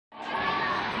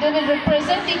They will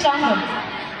represent the jungle.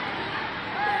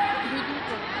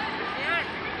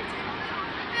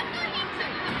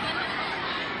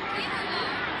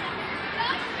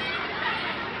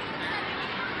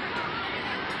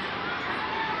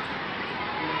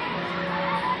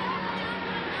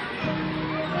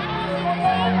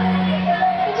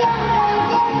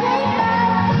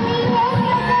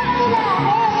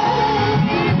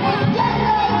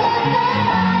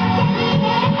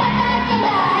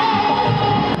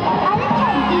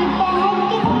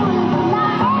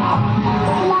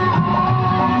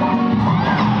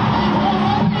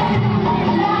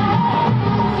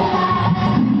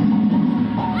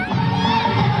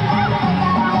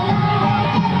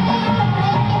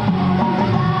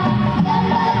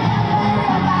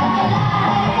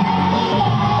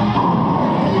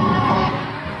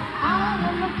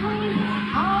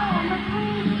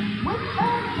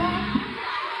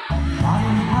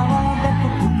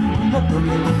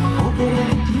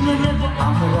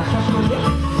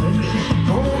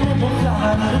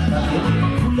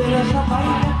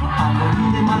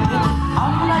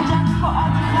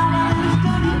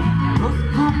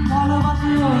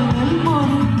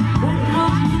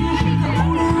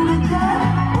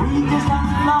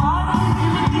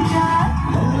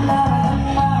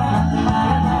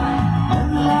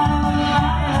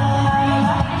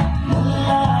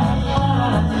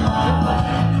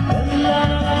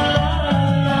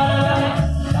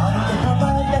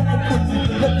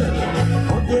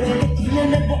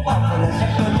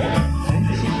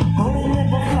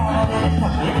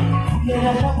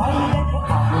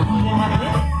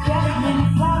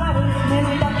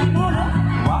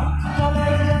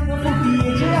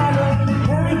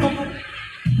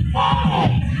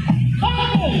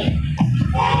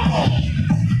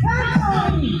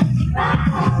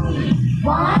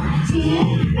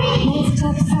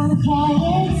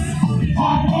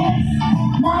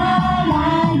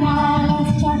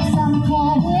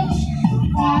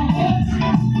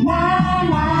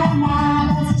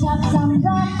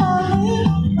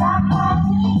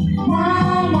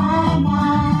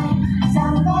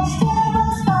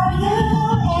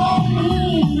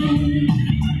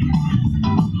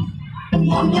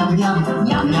 Yum yum yum,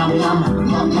 yum yum yum,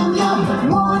 yum yum yum.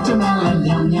 Watermelon,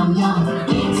 yum yum yum.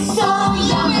 It's so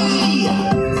yummy.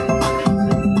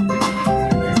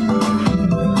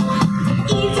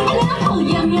 Eat an apple,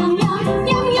 yum yum yum,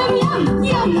 yum yum yum,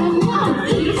 yum yum yum.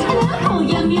 Eat an apple,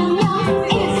 yum yum yum.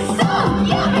 It's so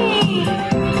yummy.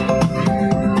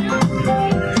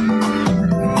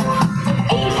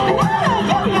 Eat a banana,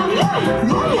 yum yum yum, yum yum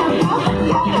yum, yum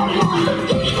yum yum.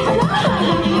 Eat a banana,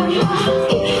 yum yum yum.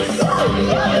 It's so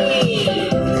yummy.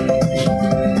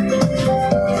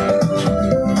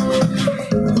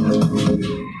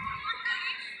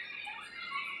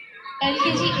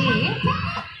 LKG A,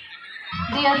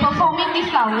 they are performing the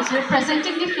flowers,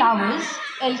 representing the flowers.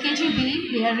 LKG B,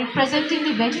 they are representing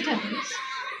the vegetables.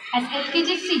 And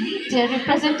LKG C, they are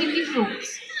representing the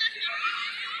fruits.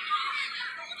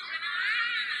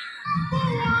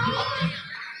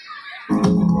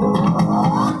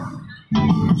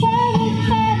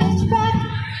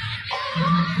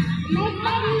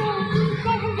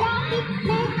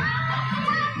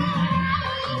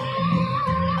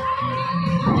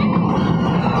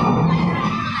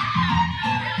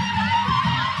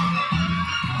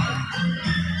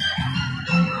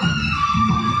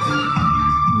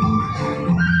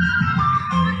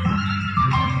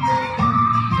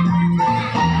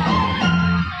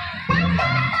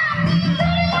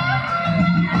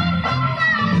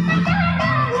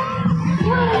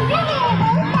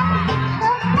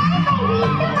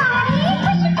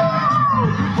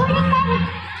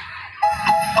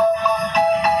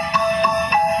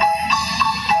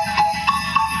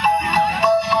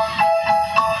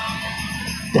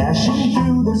 Dashing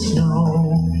through the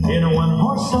snow in a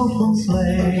one-horse open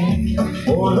sleigh,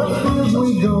 o'er the fields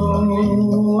we go,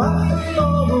 laughing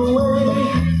all the way.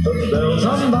 The bells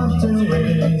are about to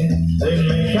ring, they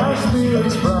make our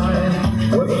spirits bright.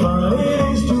 What fun it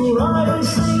is to ride and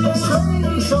sing a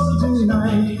sleighing song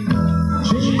tonight.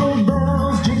 Jingle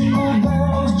bells,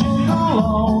 jingle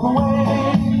all the way.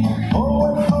 Oh,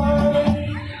 what fun!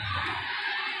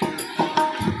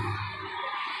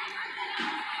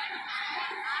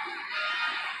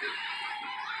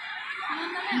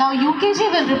 Now UKG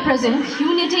will represent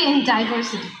unity in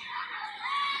diversity.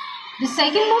 The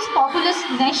second most populous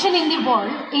nation in the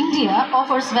world, India,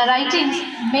 offers variety in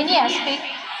many aspects: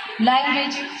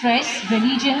 language, dress,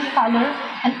 religion, color,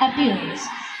 and appearance.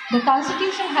 The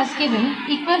Constitution has given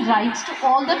equal rights to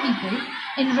all the people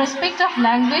in respect of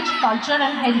language, culture,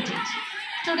 and heritage.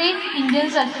 Today,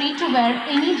 Indians are free to wear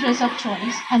any dress of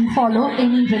choice and follow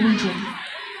any religion.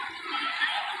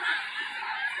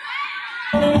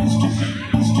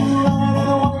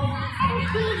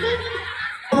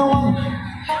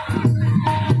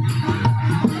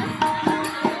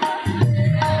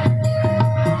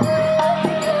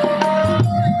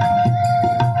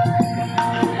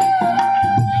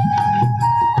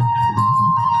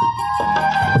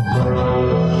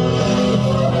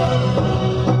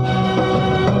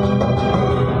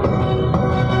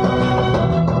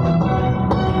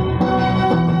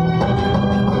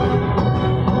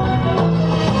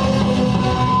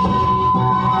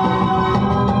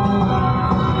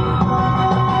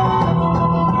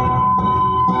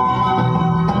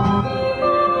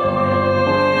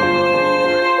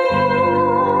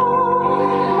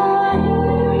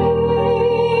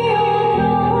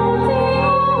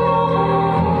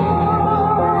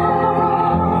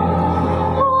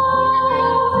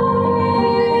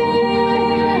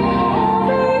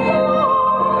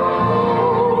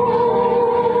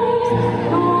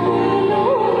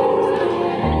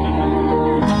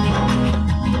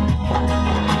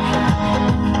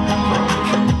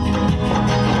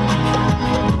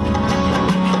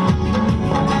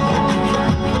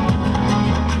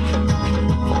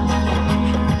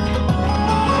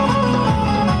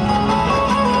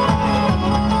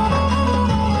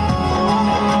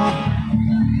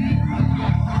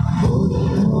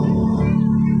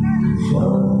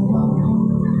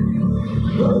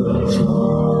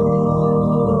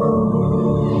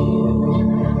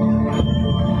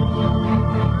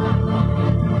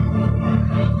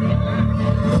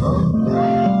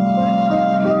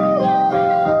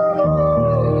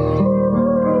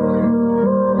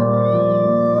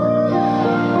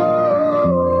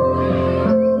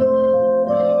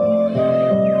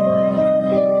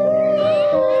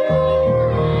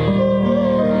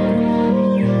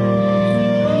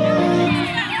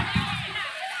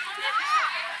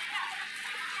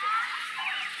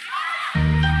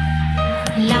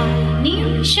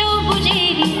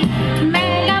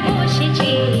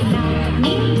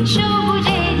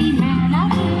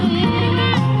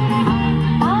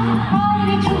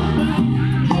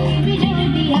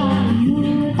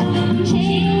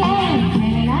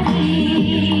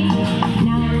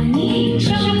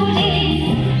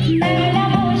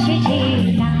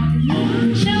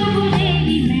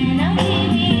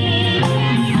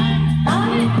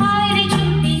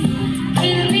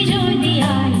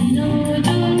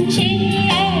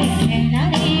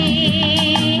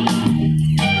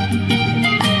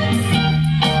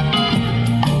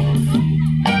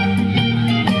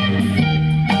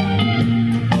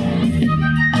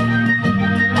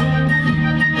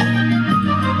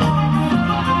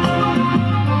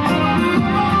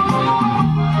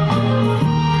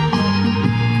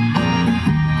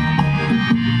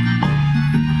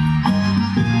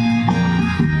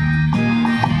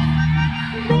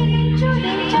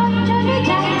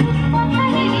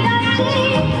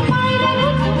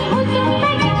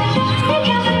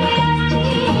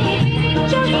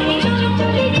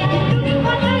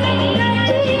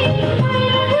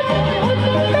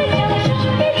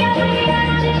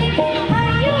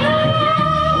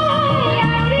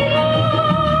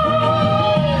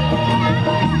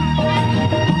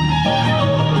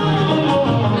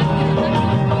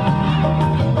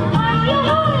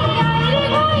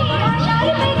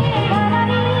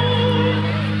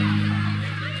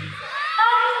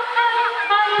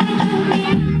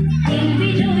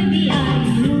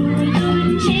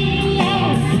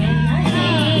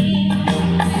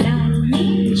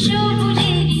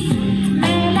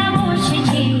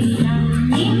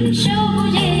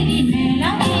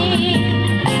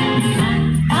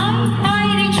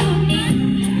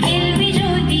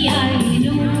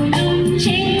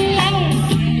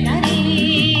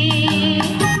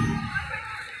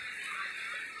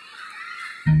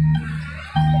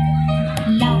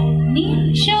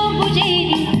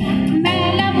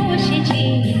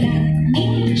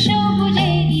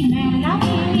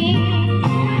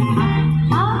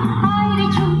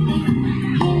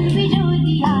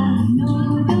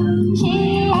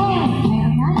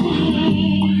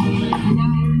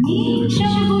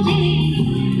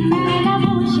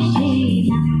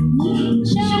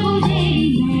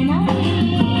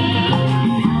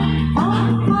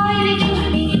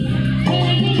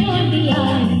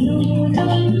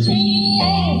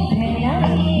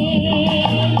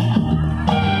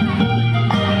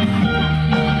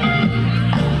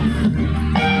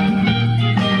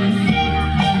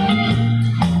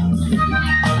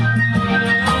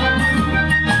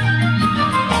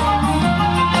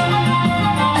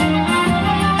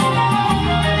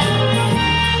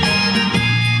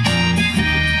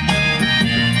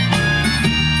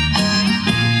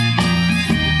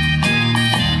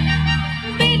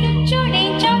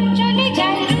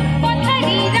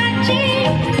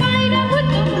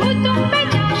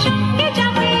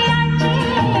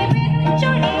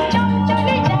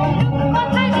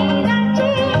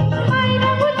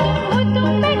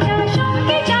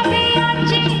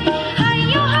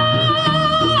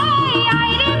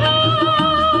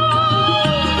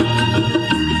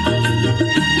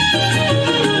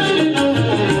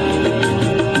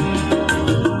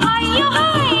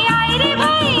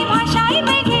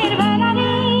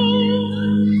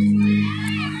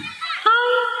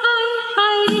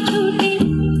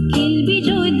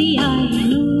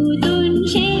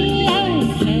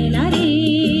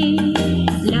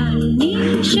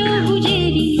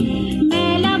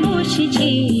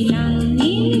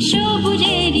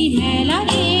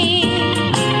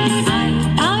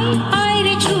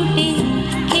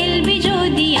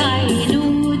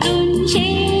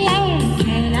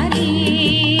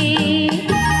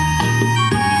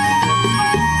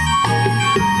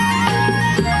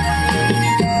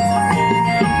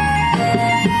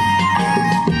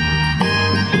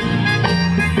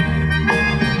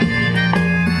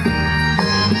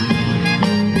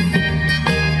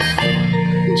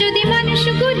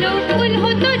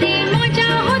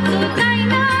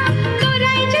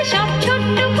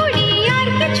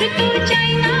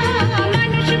 চাই না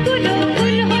মানুষগুলো